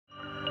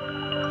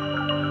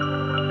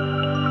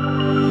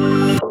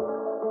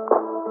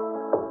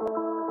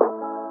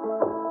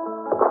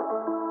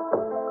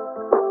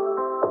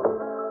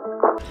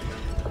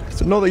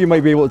not that you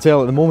might be able to tell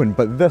at the moment,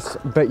 but this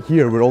bit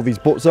here where all these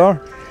boats are,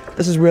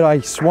 this is where I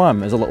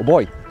swam as a little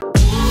boy.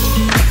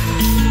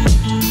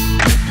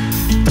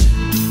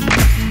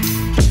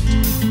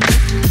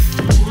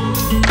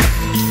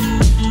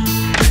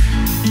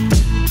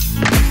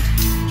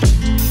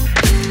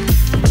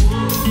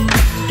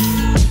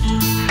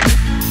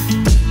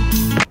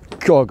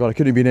 Oh God, I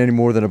couldn't have been any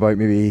more than about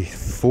maybe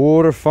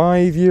 4 or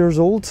 5 years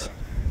old.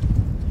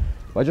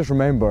 But I just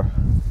remember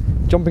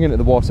jumping into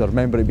the water. I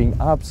remember it being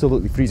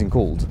absolutely freezing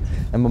cold,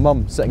 and my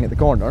mum sitting at the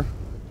corner,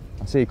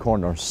 I say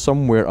corner,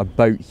 somewhere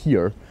about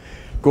here,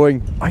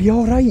 going, "Are you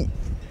alright?"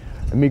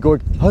 And me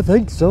going, "I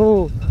think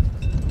so."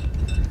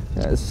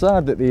 Yeah, it's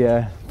sad that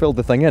they filled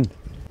the thing in.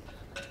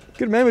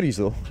 Good memories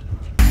though.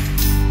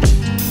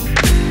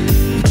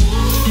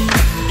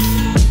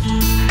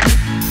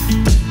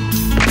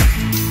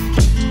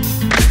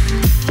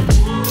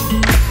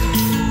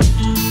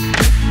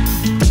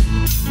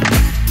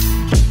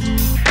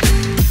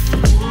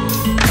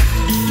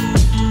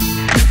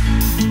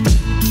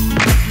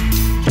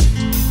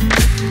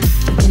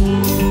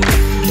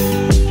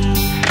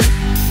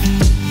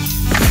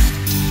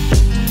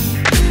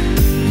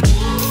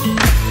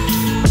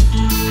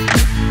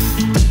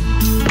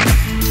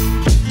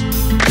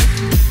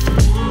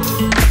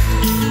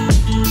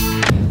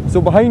 So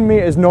behind me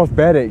is North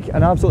Berwick,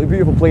 an absolutely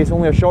beautiful place,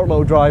 only a short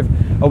little drive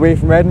away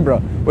from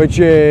Edinburgh, which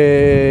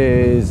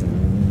is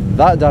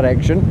that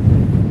direction.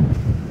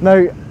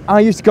 Now, I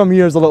used to come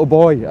here as a little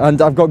boy,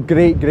 and I've got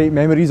great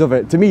memories of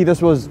it. To me,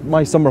 this was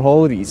my summer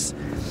holidays,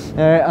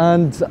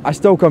 and I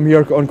still come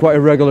here on quite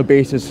a regular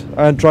basis,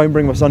 and try and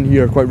bring my son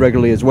here quite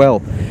regularly as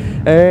well.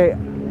 There's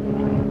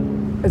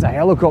a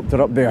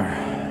helicopter up there.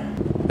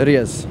 There he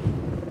is.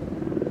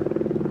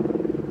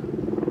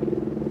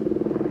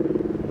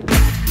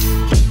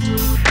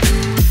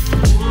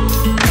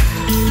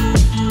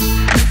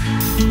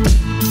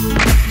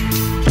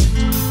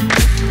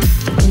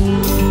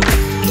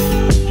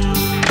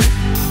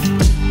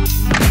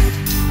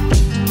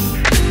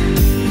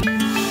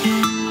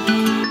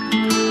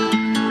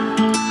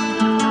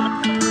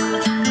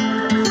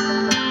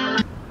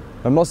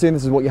 I'm not saying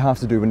this is what you have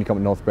to do when you come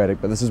to North Berwick,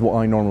 but this is what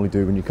I normally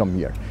do when you come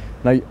here.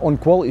 Now, on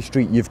Quality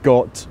Street, you've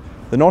got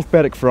the North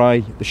Berwick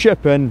Fry, the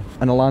Ship Inn,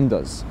 and a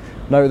Landers.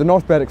 Now, the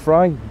North Berwick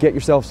Fry, get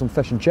yourself some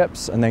fish and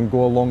chips, and then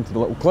go along to the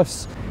little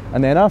cliffs.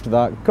 And then after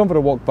that, come for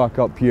a walk back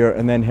up here,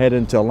 and then head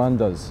into a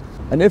Landers.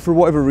 And if for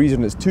whatever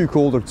reason it's too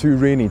cold or too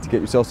rainy to get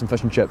yourself some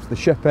fish and chips, the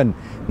Ship Inn.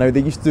 Now,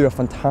 they used to do a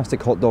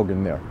fantastic hot dog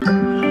in there.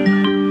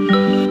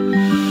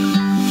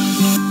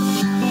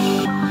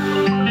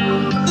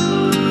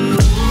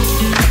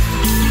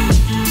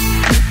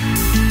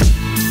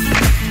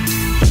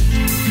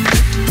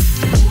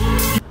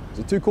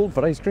 Too cold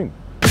for ice cream.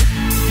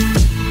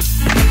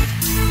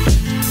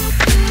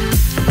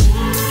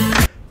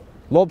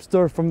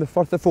 Lobster from the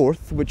Firth of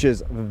Forth, which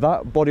is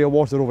that body of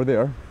water over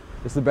there.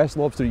 It's the best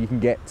lobster you can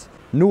get.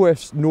 No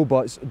ifs, no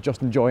buts,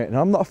 just enjoy it. And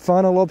I'm not a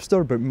fan of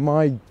lobster, but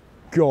my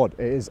God,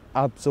 it is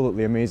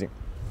absolutely amazing.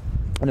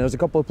 And there's a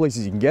couple of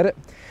places you can get it.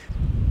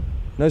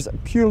 Now it's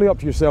purely up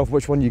to yourself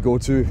which one you go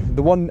to.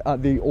 The one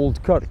at the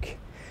Old Kirk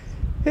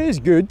is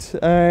good.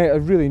 I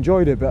really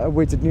enjoyed it, but I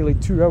waited nearly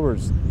 2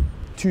 hours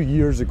 2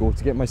 years ago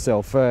to get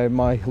myself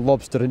my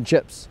lobster and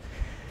chips.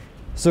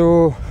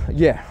 So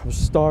yeah, I was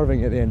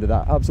starving at the end of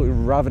that,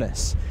 absolutely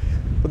ravenous.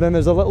 But then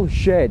there's a little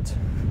shed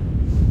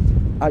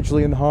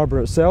actually in the harbour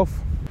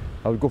itself.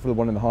 I would go for the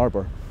one in the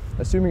harbour,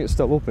 assuming it's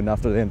still open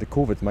after the end of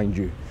COVID, mind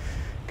you,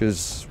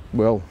 because,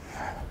 well,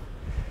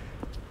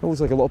 it looks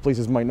like a lot of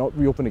places might not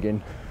reopen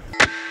again.